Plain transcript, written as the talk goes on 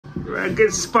and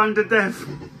get spun to death.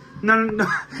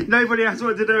 Nobody else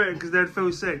wanted to do it because they'd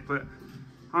feel sick, but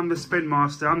I'm the spin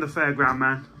master, I'm the fairground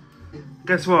man.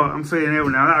 Guess what? I'm feeling ill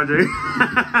now, that'll do.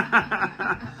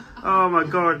 Oh my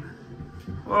god.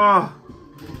 Oh.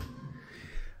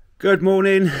 Good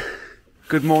morning.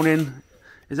 Good morning.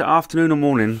 Is it afternoon or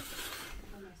morning?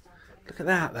 Look at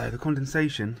that though, the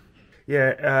condensation.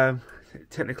 Yeah,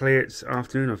 technically it's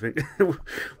afternoon, I think.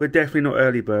 We're definitely not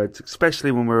early birds,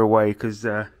 especially when we're away, because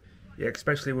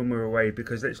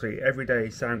literally every day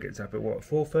Sam gets up at what,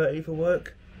 4:30 for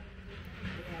work?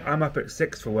 I'm up at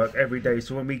 6 for work every day,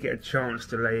 so when we get a chance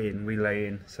to lay in, we lay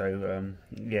in. So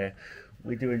yeah,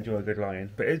 we do enjoy a good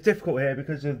lie-in. But it's difficult here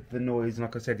because of the noise, and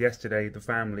like I said yesterday, the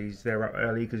families, they're up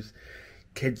early because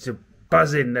kids are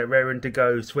buzzing, they're raring to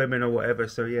go swimming or whatever.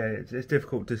 So yeah, it's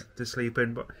difficult to sleep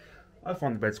in, but I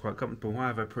find the bed's quite comfortable. I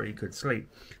have a pretty good sleep.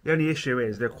 The only issue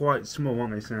is they're quite small,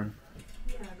 aren't they, Sam?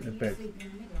 Yeah, the bed.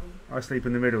 I sleep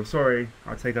in the middle. Sorry,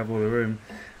 I take up all the room.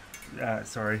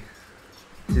 Sorry.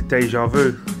 It's a deja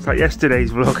vu. It's like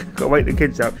yesterday's vlog. Got to wake the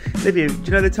kids up. Livia, do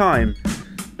you know the time? Yeah.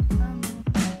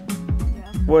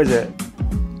 What is it?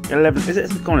 11. Is it?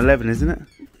 It's gone 11, isn't it?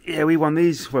 Yeah, we won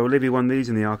these. Well, Livia won these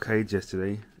in the arcades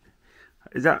yesterday.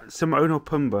 Is that Simone or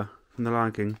Pumbaa from The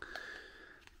Lion King?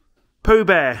 Pooh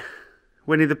Bear.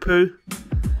 Winnie the Pooh.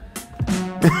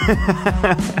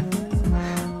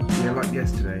 Yeah, like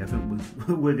yesterday, I think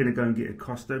we're going to go and get a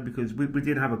Costa because we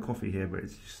did have a coffee here, but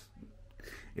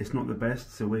it's not the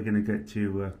best, so we're going to get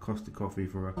to Costa Coffee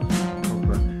for a proper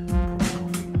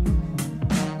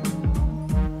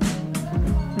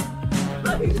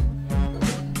coffee.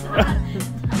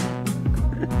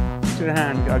 To the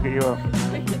hand, I'll get you off.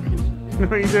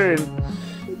 What are you doing?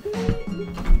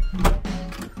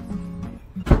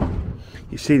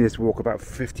 You've seen this walk about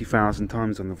 50,000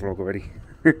 times on the vlog already.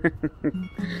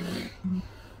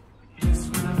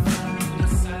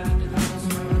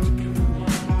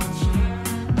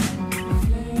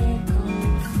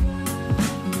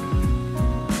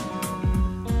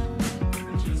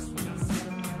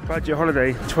 Budget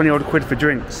holiday, 20 odd quid for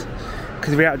drinks,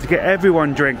 because we had to get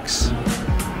everyone drinks.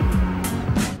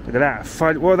 Look at that.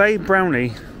 What are they?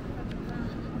 Brownie.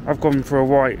 I've gone for a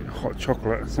white hot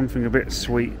chocolate, something a bit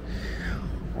sweet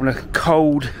on a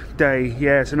cold day.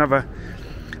 Yeah, it's another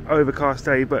overcast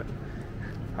day, but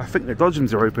I think the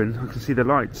dodgems are open. I can see the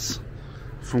lights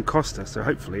from Costa, so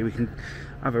hopefully we can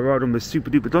have a ride on the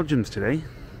super duper dodgems today.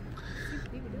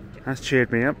 That's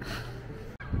cheered me up.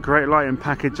 Great lighting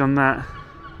package on that.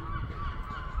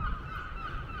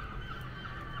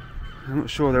 I'm not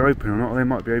sure they're open or not, they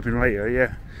might be open later.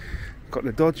 Yeah, got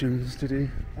the dodgems to do.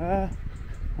 I'm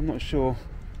not sure.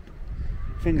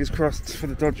 Fingers crossed for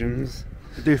the dodgems.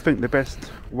 I do think the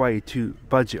best way to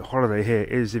budget holiday here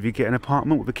is if you get an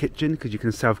apartment with a kitchen, because you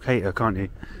can self-cater, can't you?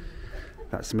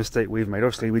 That's a mistake we've made.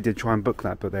 Obviously we did try and book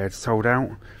that, but they had sold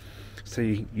out, so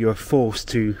you're forced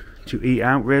to eat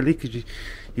out really, because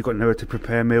you've got nowhere to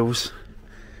prepare meals.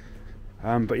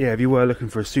 But yeah, if you were looking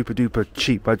for a super duper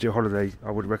cheap budget holiday,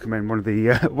 I would recommend one of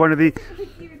the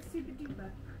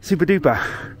super duper.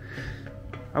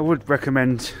 I would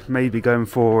recommend maybe going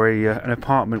for an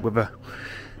apartment with a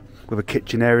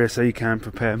kitchen area, so you can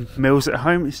prepare meals at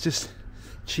home. It's just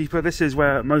cheaper. This is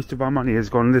where most of our money has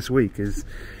gone this week, is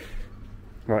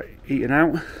like eating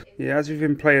out. Yeah, as we've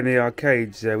been playing the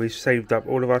arcades, we've saved up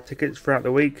all of our tickets throughout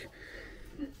the week.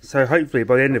 So hopefully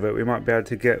by the end of it we might be able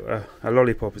to get a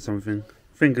lollipop or something.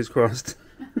 Fingers crossed.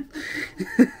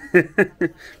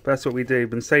 But that's what we do.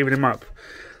 Been saving them up,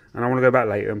 and I want to go back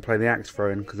later and play the axe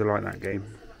throwing because I like that game.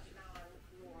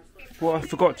 What I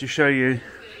forgot to show you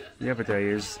the other day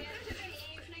is,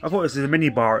 I thought this was a mini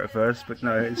bar at first, but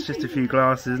no, it's just a few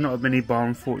glasses, not a mini bar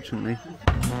unfortunately.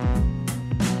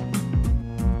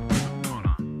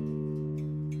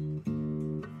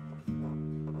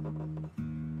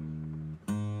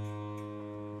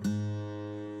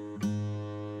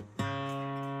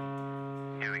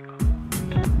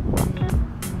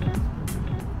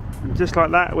 Just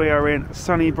like that, we are in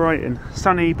sunny Brighton.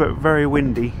 Sunny but very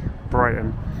windy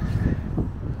Brighton.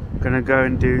 Gonna go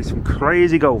and do some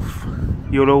crazy golf.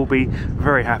 You'll all be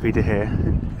very happy to hear.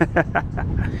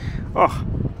 Oh,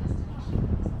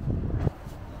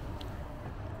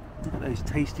 look at those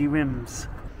tasty rims.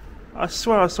 I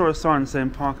swear I saw a sign saying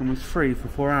parking was free for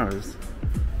 4 hours.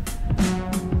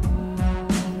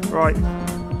 Right.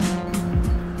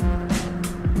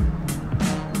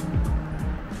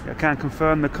 I can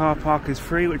confirm the car park is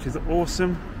free, which is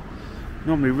awesome.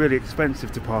 normally really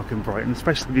expensive to park in Brighton,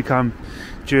 especially if you come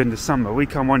during the summer. We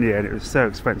come one year and it was so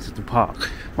expensive to park.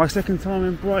 My second time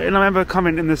in Brighton, I remember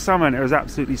coming in the summer and it was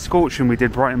absolutely scorching. We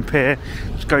did Brighton Pier.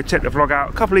 Just go check the vlog out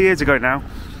a couple of years ago now.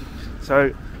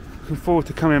 So looking forward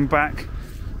to coming back.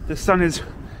 The sun is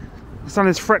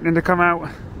threatening to come out.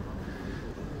 I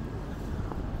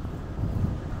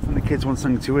think the kids want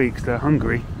something to eat because they're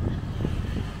hungry.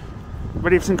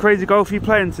 Ready for some crazy golf? Are you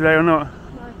playing today or not?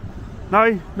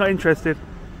 No? Not interested?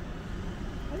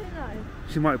 I don't know.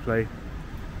 She might play.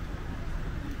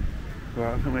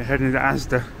 Right, I think we're heading to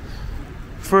Asda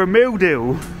for a meal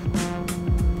deal.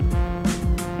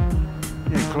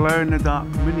 Yeah, glow-in-the-dark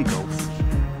mini golf.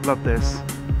 Love this.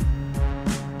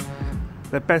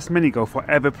 The best mini golf I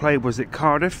ever played was at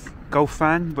Cardiff, golf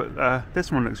fan, but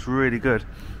this one looks really good.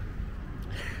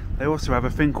 They also have a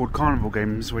thing called Carnival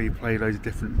games where you play loads of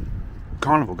different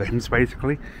Carnival games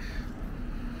basically.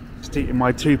 Just eating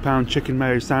my £2 chicken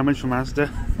mayo sandwich from Asda.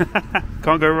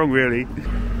 Can't go wrong really.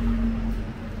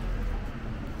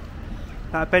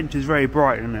 That bench is very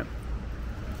bright, isn't it?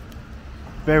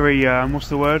 Very, what's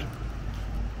the word?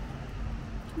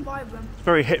 Vibrant. It's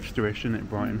very hipsterish, isn't it,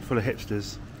 Brighton? Full of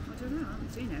hipsters. I don't know, I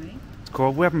haven't seen any. It's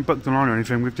cool. We haven't booked online or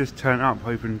anything, we've just turned up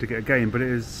hoping to get a game, but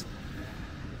it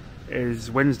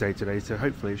is Wednesday today, so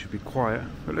hopefully it should be quiet.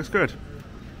 But it looks good.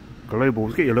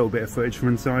 Globalls, get you a little bit of footage from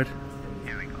inside.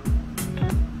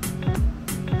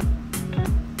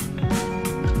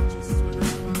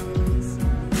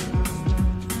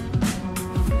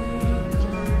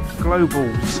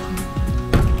 Globalls.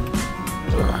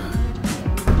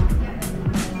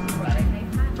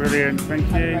 Brilliant, thank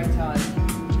you.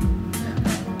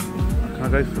 Can I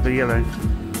go for the yellow?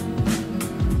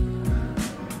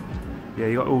 Yeah,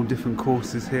 you got all different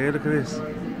courses here, look at this.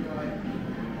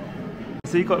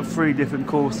 So you've got 3 different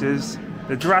courses.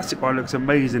 The Jurassic one looks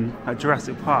amazing at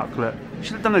Jurassic Park, look. You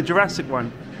should have done the Jurassic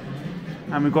one.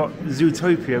 And we've got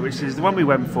Zootopia, which is the one we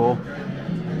went for.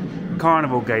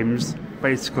 Carnival games,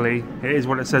 basically. It is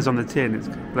what it says on the tin. It's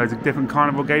loads of different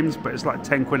carnival games, but it's like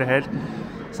 10 quid a head.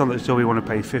 So I'm not sure we want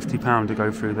to pay £50 to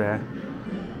go through there.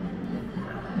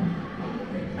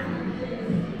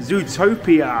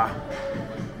 Zootopia!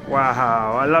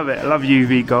 Wow, I love it. I love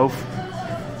UV golf.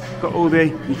 Got all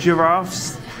the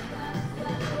giraffes.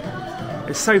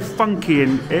 It's so funky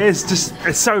and it's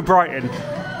so Brighton.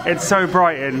 It's so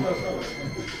Brighton.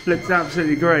 Looks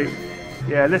absolutely great.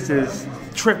 Yeah, this is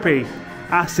trippy.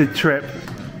 Acid trip.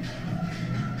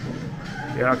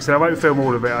 Yeah, like I said, I won't film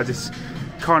all of it. I just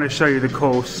kind of show you the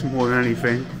course more than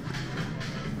anything.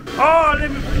 Oh,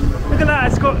 look at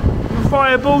that. It's got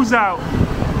fireballs out.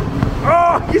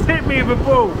 Oh, he's hit me with a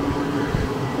ball.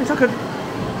 It's like an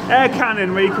air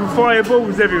cannon where you can fire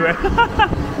balls everywhere.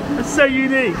 That's so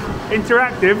unique.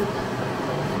 Interactive.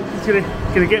 It's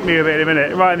gonna get me with it in a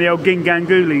minute. Right in the old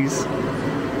gingangoolies.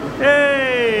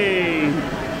 Hey!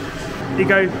 You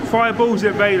go, fire balls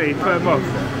at Bailey, put them off.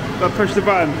 I'll push the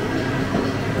button.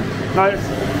 No,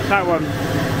 that one.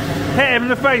 Hit him in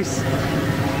the face.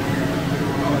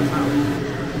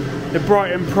 The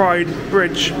Brighton Pride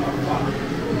Bridge.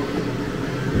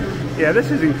 Yeah,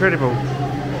 this is incredible.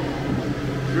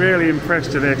 Really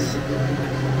impressed with this.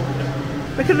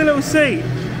 Look at the little seat.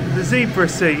 The zebra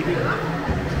seat.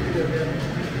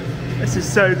 This is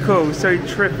so cool, so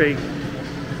trippy.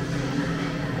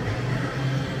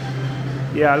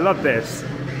 Yeah, I love this.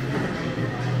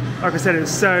 Like I said,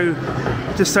 it's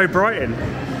just so Brighton.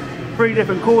 3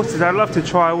 different courses. I'd love to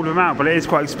try all of them out, but it is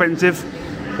quite expensive.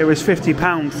 It was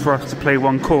 £50 for us to play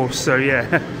one course, so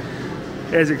yeah,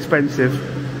 it is expensive.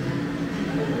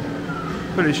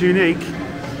 But it's unique.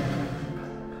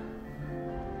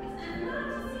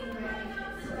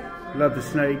 Love the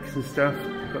snakes and stuff.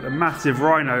 Got the massive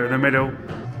rhino in the middle.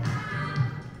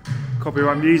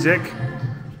 Copyright music.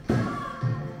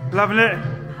 Loving it.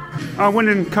 I'm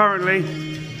winning currently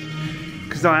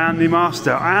because I am the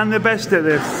master. I am the best at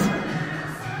this.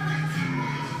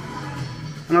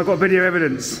 And I've got video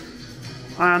evidence.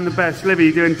 I am the best. Livy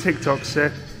doing TikToks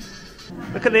there.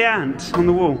 Look at the ant on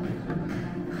the wall.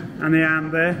 And the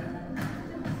ant there.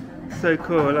 So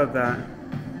cool, I love that.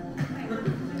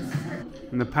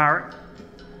 And the parrot.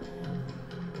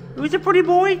 Who's a pretty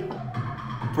boy?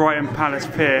 Brighton Palace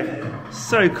Pier.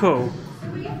 So cool.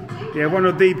 Yeah, one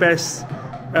of the best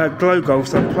glow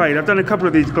golfs I've played. I've done a couple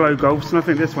of these glow golfs and I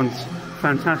think this one's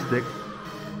fantastic.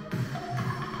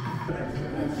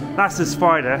 That's the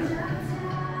spider.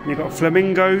 And you've got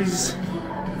flamingos.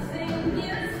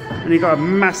 And you've got a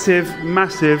massive,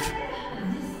 massive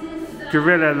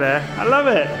gorilla there. I love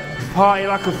it. Party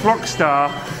like a flock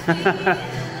star.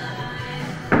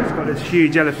 It's got this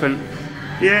huge elephant.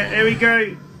 Yeah, here we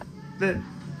go.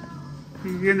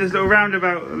 in this little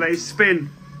roundabout, they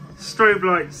spin strobe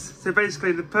lights. So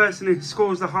basically, the person who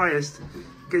scores the highest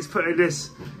gets put in this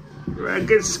and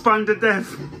gets spun to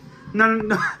death.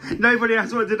 Nobody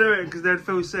else wanted to do it because they'd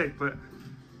feel sick, but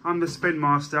I'm the spin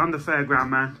master. I'm the fairground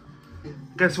man.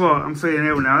 Guess what? I'm feeling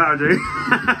ill now. That'll do.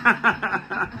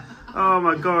 Oh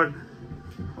my god.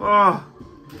 Oh.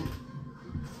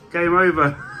 Game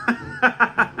over.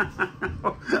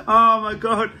 Oh my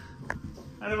god.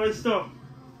 How do I stop?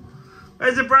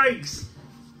 Where's the brakes?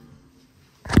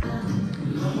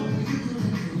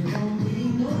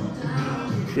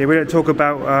 Yeah, we don't talk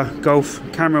about golf.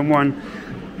 Cameron won.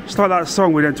 Just like that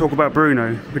song, we don't talk about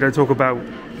Bruno. We don't talk about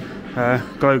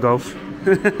Glow Golf.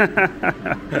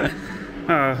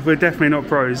 We're definitely not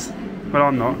pros. Well,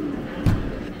 I'm not.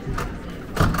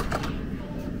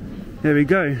 There we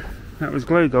go. That was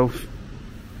Glow Golf.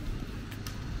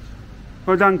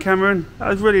 Well done, Cameron.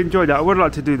 I really enjoyed that. I would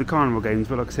like to do the Carnival games,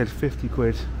 but like I said, 50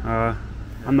 quid.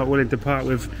 I'm not willing to part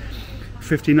with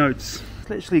 50 notes. It's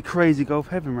literally crazy golf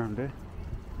heaven around here.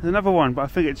 There's another one, but I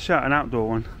think it's shut, an outdoor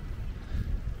one.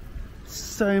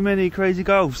 So many crazy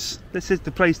golfs. This is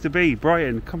the place to be,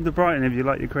 Brighton. Come to Brighton if you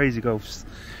like your crazy golfs.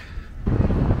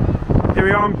 Here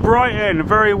we are in Brighton,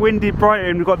 very windy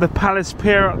Brighton. We've got the Palace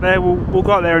Pier up there. We'll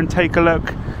go up there and take a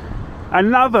look.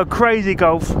 Another crazy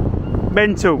golf.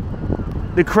 Mental.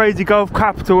 The crazy golf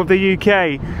capital of the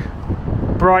UK.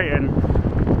 Brighton.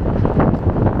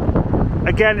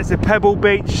 Again, it's a pebble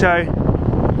beach, so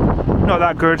not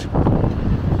that good.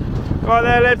 Right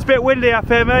there, it's a bit windy up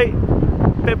here, mate.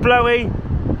 A bit blowy.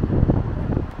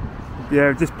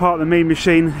 Yeah, just parked the mean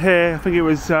machine here. I think it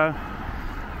was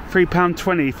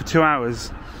 £3.20 for 2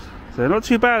 hours. So not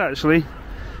too bad actually.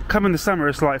 Come in the summer,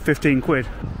 it's like 15 quid.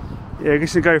 Yeah,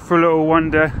 just to go for a little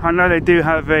wander. I know they do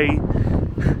have a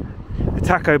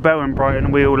Taco Bell in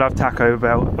Brighton. We all love Taco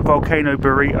Bell. A volcano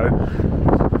burrito.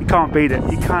 You can't beat it.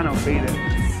 You cannot beat it.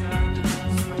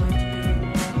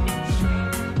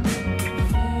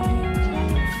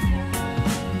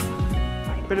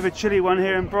 Bit of a chilly one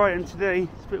here in Brighton today.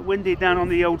 It's a bit windy down on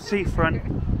the old seafront.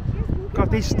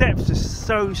 God, these steps are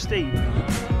so steep.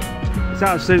 It's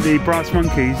absolutely brass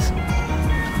monkeys.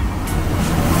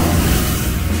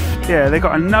 Yeah, they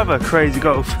got another crazy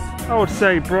golf. I would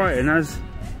say Brighton has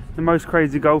the most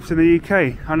crazy golfs in the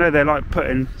UK. I know they like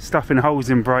putting stuff in holes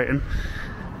in Brighton.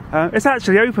 It's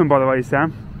actually open, by the way,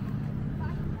 Sam.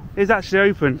 It's actually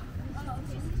open.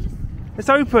 It's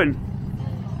open.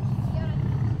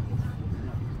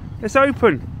 It's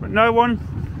open, but no one,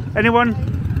 anyone,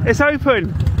 it's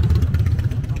open.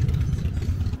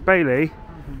 Bailey,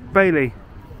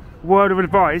 word of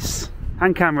advice,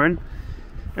 and Cameron,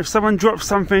 if someone drops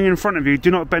something in front of you, do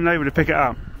not bend over to pick it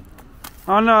up.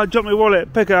 Oh no, I dropped my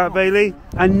wallet, pick it up, Bailey.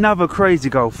 Another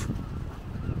crazy golf.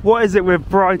 What is it with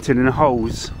Brighton and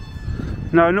holes?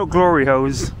 No, not glory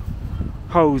holes.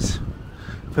 Holes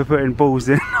for putting balls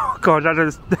in. Oh God,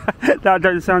 that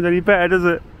doesn't sound any better, does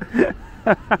it?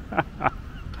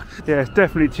 Yeah, it's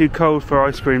definitely too cold for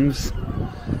ice creams.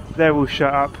 They're all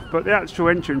shut up, but the actual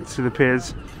entrance to the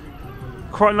pier's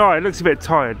quite nice. It looks a bit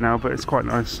tired now, but it's quite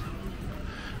nice.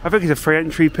 I think it's a free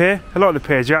entry pier. A lot of the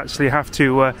piers you actually have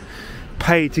to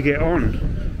pay to get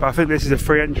on, but I think this is a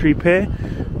free entry pier.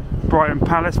 Brighton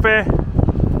Palace Pier.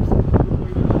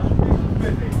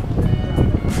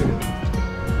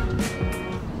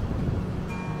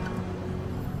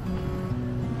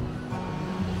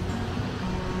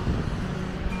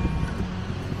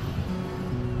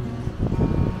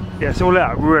 Yeah, it's all lit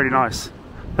up really nice.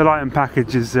 The lighting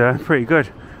package is pretty good.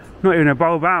 Not even a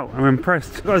bulb out, I'm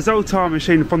impressed. Got a Zoltar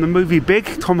machine from the movie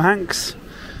Big, Tom Hanks.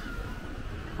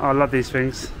 Oh, I love these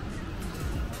things.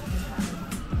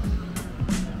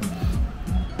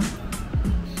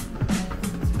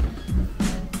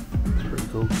 Pretty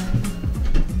cool.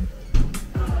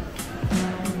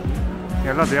 Yeah,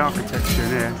 I love the architecture in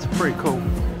here, it's pretty cool.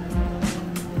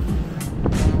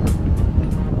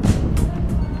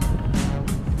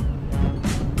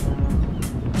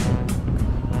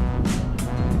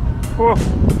 Oh,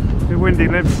 the windy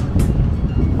lips.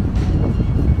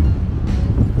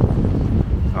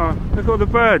 Oh, look at all the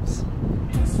birds.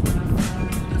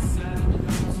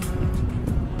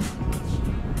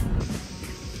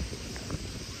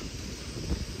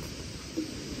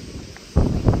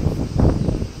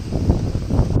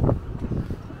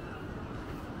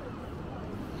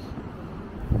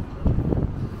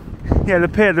 Yeah, the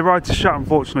pier, the rides are shut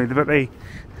unfortunately, but they're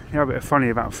a bit funny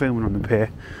about filming on the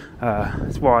pier.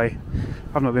 That's why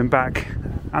I've not been back,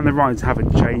 and the rides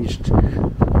haven't changed. A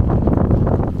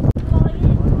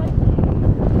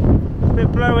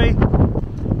bit blowy.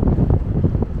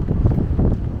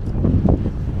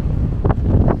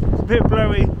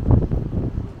 we?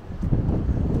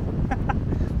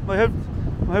 My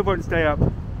hope won't stay up.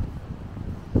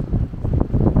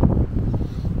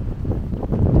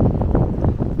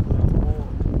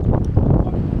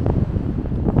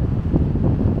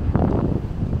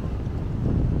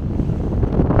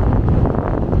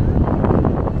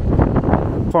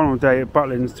 Final day at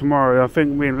Butlins tomorrow. I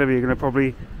think me and Livy are going to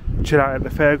probably chill out at the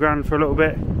fairground for a little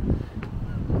bit,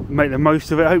 make the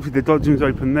most of it. Hopefully the dodging's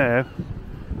open there.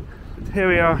 But here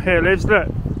we are, here Liz, look.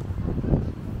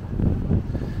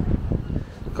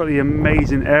 Got the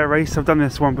amazing air race. I've done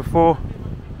this one before.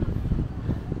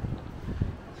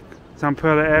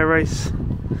 Zamperla air race.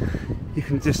 You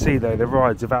can just see though the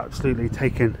rides have absolutely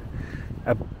taken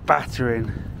a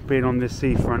battering being on this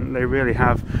seafront. They really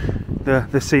have.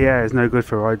 The sea air is no good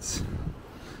for rides.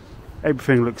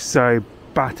 Everything looks so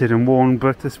battered and worn,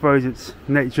 but I suppose it's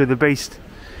nature of the beast.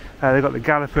 They've got the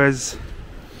gallopers.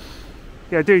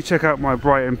 Yeah, do check out my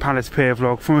Brighton Palace Pier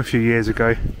vlog from a few years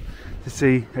ago to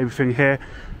see everything here.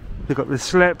 They've got the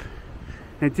slip.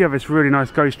 They do have this really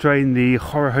nice ghost train, the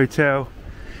Horror Hotel,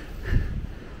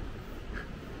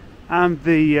 and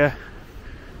the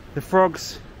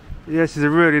frogs. Yeah, this is a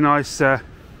really nice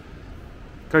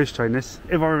ghost train, this,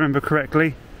 if I remember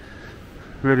correctly.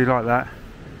 Really like that.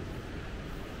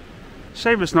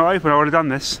 Shame it's not open, I would have done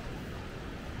this.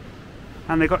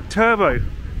 And they got turbo.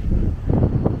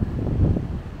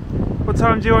 What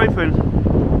time do you open?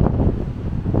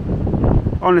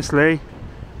 Honestly,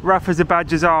 rough as a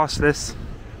badger's arse, this,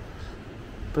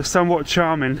 but somewhat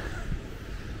charming.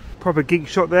 Proper geek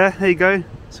shot there. There you go,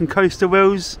 some coaster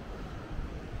wheels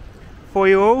for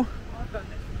you all.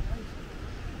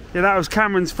 Yeah, that was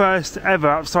Cameron's first ever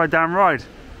upside down ride,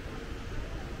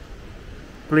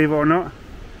 believe it or not.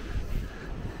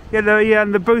 Yeah,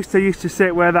 and the booster used to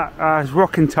sit where that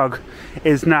rocking tug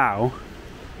is now.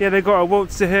 Yeah, they've got a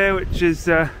waltzer here, which is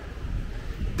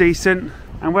decent.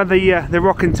 And where the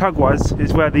rocking tug was,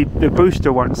 is where the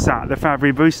booster once sat, the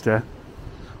Favre booster,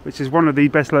 which is one of the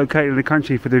best located in the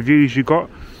country for the views you got.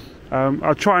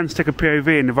 I'll try and stick a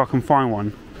POV in if I can find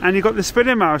one. And you've got the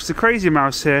spinning mouse, the crazy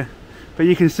mouse here. But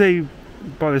you can see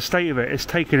by the state of it, it's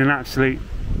taken an absolute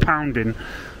pounding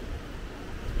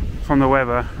from the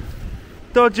weather.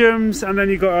 Dodgems, and then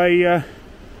you've got a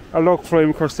log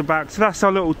flume across the back. So that's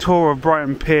our little tour of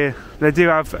Brighton Pier. They do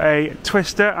have a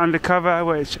twister undercover,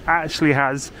 which actually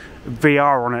has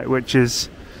VR on it, which is,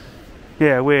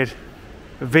 yeah, weird.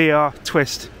 A VR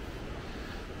twist.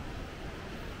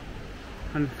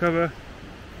 Undercover.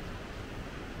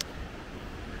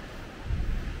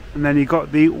 And then you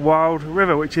got the Wild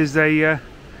River, which is a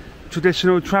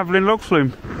traditional travelling log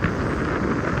flume.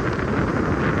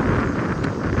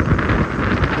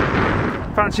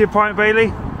 Fancy a pint, Bailey?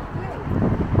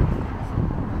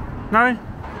 No?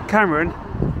 Cameron,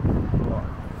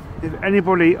 if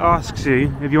anybody asks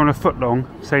you if you want a foot long,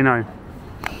 say no.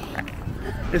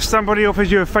 If somebody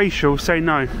offers you a facial, say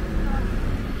no.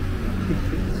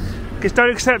 Because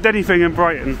don't accept anything in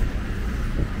Brighton.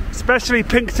 Especially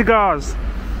pink cigars.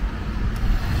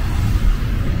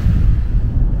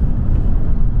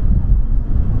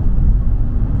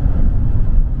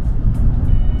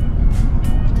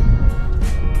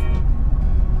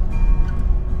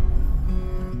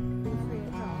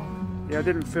 I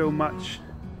didn't feel much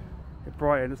at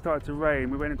Brighton. It started to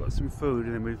rain, we went and got some food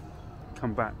and then we've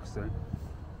come back, so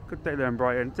good day there in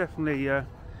Brighton. Definitely yeah,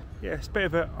 it's a bit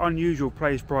of an unusual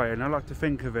place, Brighton. I like to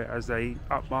think of it as a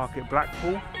upmarket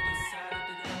Blackpool.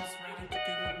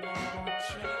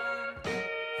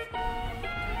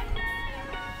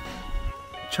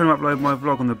 Trying to upload my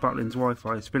vlog on the Butlins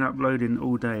Wi-Fi. It's been uploading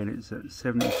all day and it's at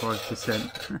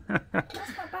 75%. That's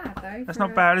not bad though. That's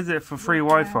not bad, is it, for free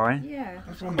Wi-Fi? Yeah.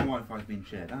 That's when the Wi-Fi's been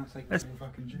shared. I'll take all the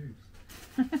fucking juice.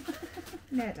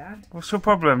 Yeah, Dad. What's your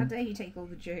problem? How dare you take all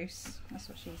the juice? That's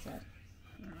what she said.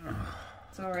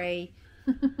 Sorry.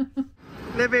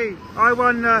 Livy, I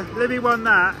won. Livy won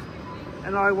that,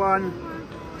 and I won.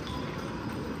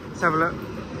 Let's have a look.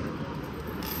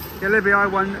 Yeah, Livy, I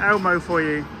won Elmo for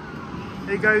you.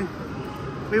 There you go.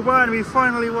 We won. We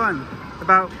finally won.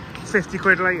 About 50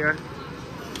 quid later.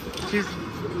 She's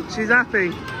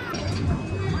happy.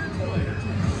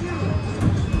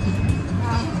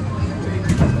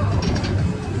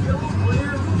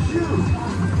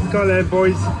 Got there,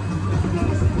 boys.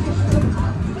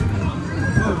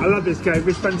 I love this game.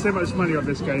 We spent so much money on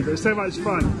this game, but it's so much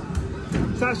fun.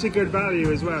 It's actually good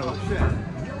value as well.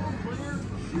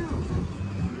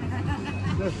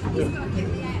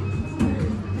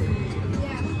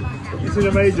 This is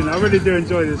amazing. I really do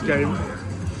enjoy this game.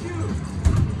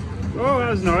 Oh,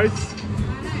 that was nice.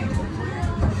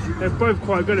 They're both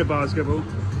quite good at basketball.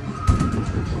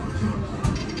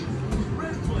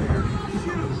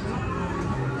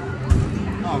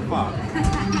 Oh, fuck.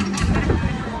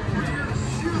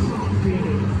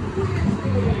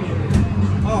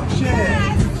 Oh, shit.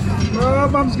 Oh,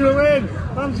 Mum's gonna win!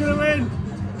 Mum's gonna win!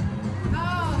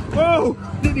 Oh!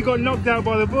 Nearly got knocked out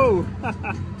by the ball.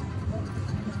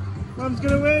 Mum's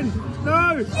gonna win!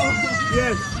 No! Oh,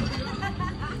 yes!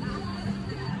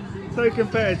 So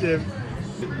competitive.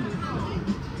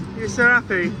 You're so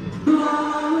happy.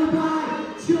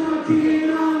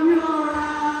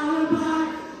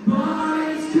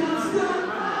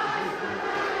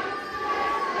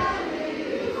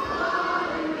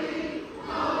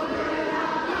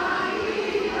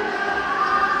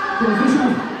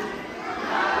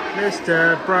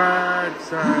 Mr.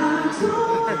 Brightside.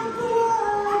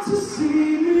 To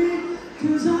see me,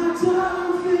 'cause I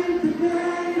don't think that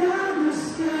they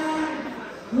understand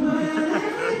when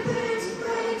everything's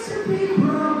made to be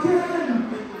broken.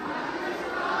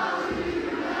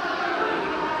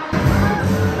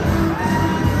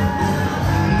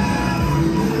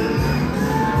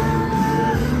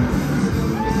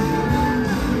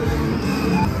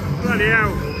 Bloody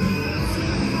hell.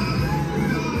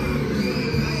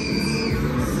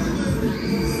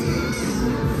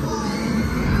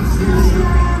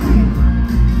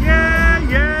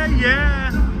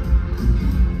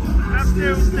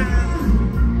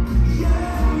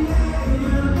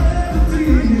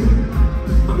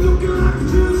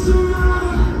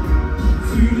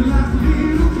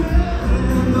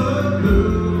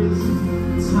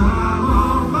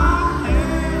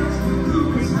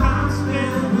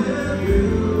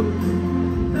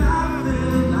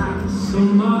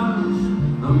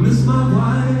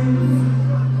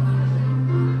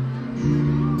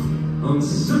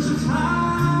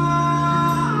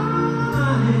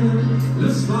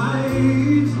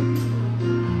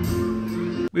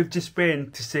 We've just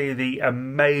been to see the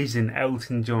amazing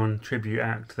Elton John tribute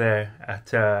act there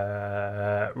at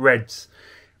Reds.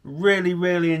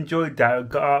 Really enjoyed that.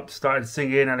 Got up, started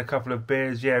singing, had a couple of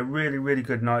beers. Yeah, really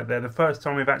good night there. The first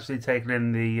time we've actually taken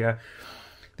in the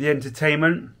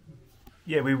entertainment.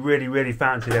 Yeah, we really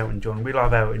fancied Elton John. We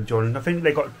love Elton John. I think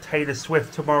they got Taylor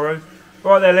Swift tomorrow.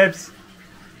 Right there, Libs.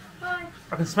 Hi.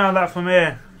 I can smell that from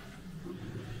here.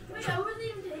 Wait, I wasn't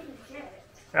even taking a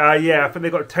shit. Yeah, I think they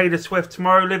got Taylor Swift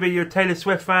tomorrow. Libby, you a Taylor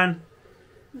Swift fan?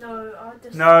 No, I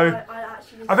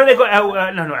actually. I think they got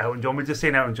no, not Elton John. We've just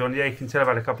seen Elton John. Yeah, you can tell I've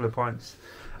had a couple of pints.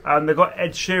 They got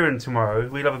Ed Sheeran tomorrow.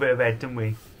 We love a bit of Ed, don't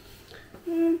we?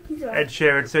 He's right. Ed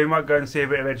Sheeran. So we might go and see a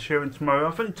bit of Ed Sheeran tomorrow.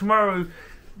 I think tomorrow,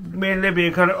 me and Libby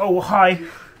are kind of. Oh, hi,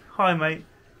 mate.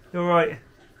 You're right.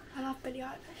 I love Billie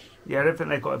Eilish. Yeah, I don't think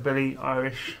they've got a Billie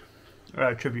Irish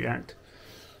tribute act.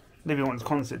 Libby wants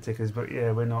concert tickets, but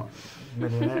yeah, we're not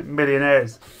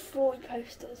millionaires. 40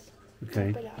 posters.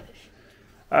 Okay. Billie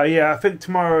Eilish. Yeah, I think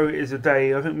tomorrow is a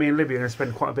day. I think me and Libby are going to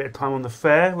spend quite a bit of time on the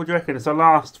fair. What do you reckon? It's our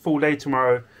last full day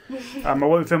tomorrow. I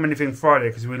won't film anything Friday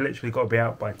because we literally got to be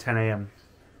out by 10 AM.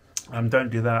 Don't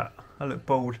do that. I look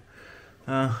bold.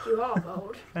 You are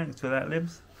bold. Thanks for that,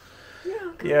 Libs. Yeah.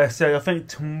 Okay. Yeah, so I think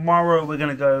tomorrow we're going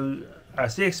to go.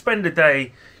 So you spend a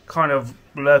day kind of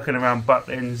lurking around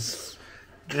Butlins.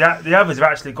 The others have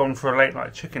actually gone for a late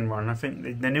night chicken run. I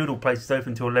think the noodle place is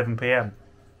open till 11 PM.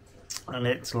 And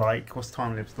it's like, what's the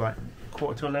time? It's like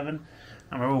 11:15.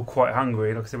 And we're all quite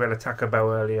hungry. Like I said, we had a Taco Bell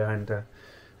earlier and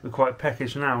we're quite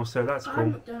peckish now, so that's cool.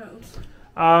 McDonald's.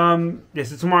 Yeah,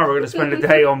 so tomorrow we're going to spend a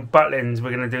day on Butlins.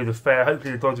 We're going to do the fair.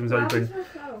 Hopefully the Dodgeman's open.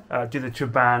 Do the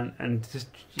Traban and just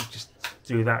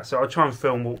do that. So I'll try and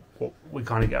film what we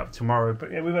kind of get up tomorrow.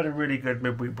 But yeah, we've had a really good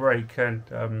midweek break and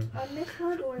I miss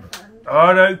my boyfriend.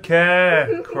 I don't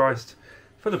care. Christ.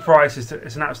 For the price,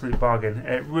 it's an absolute bargain.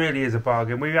 It really is a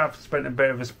bargain. We have spent a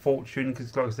bit of a fortune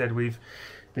because, like I said, we've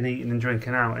been eating and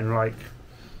drinking out in like.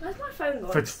 Where's my phone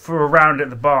gone? For a round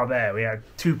at the bar there, we had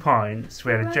 2 pints,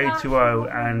 we had a J2O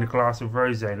and a glass of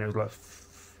rosé, and it was like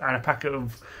and a packet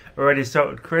of already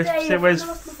salted crisps. Yeah, it was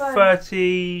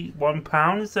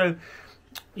 £31. So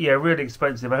yeah, really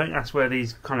expensive. I think that's where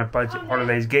these kind of budget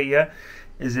holidays get you,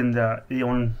 is in the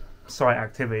on-site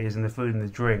activities and the food and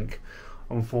the drink.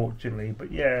 Unfortunately, but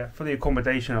yeah, for the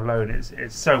accommodation alone, it's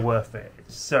so worth it.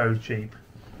 It's so cheap.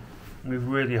 We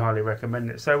really highly recommend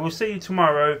it. So we'll see you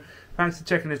tomorrow. Thanks for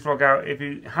checking this vlog out. If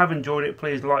you have enjoyed it,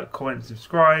 please like, comment,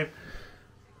 subscribe.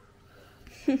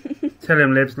 Tell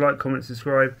him, Libs, like, comment,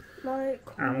 subscribe. Like,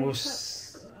 and we'll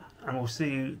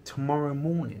see you tomorrow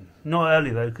morning. Not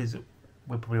early though, because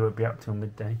we probably won't be up till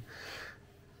midday.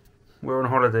 We're on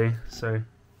holiday, so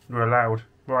we're allowed.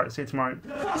 Right, see you tomorrow.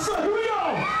 So here we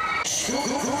go!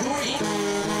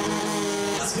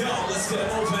 Let's go,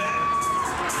 moving.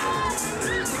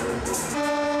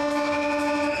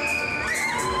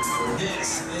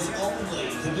 This is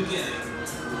only the beginning.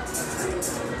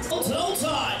 Hold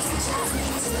time.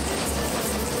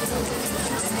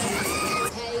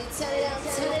 Hey, turn it up,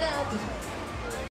 turn it up.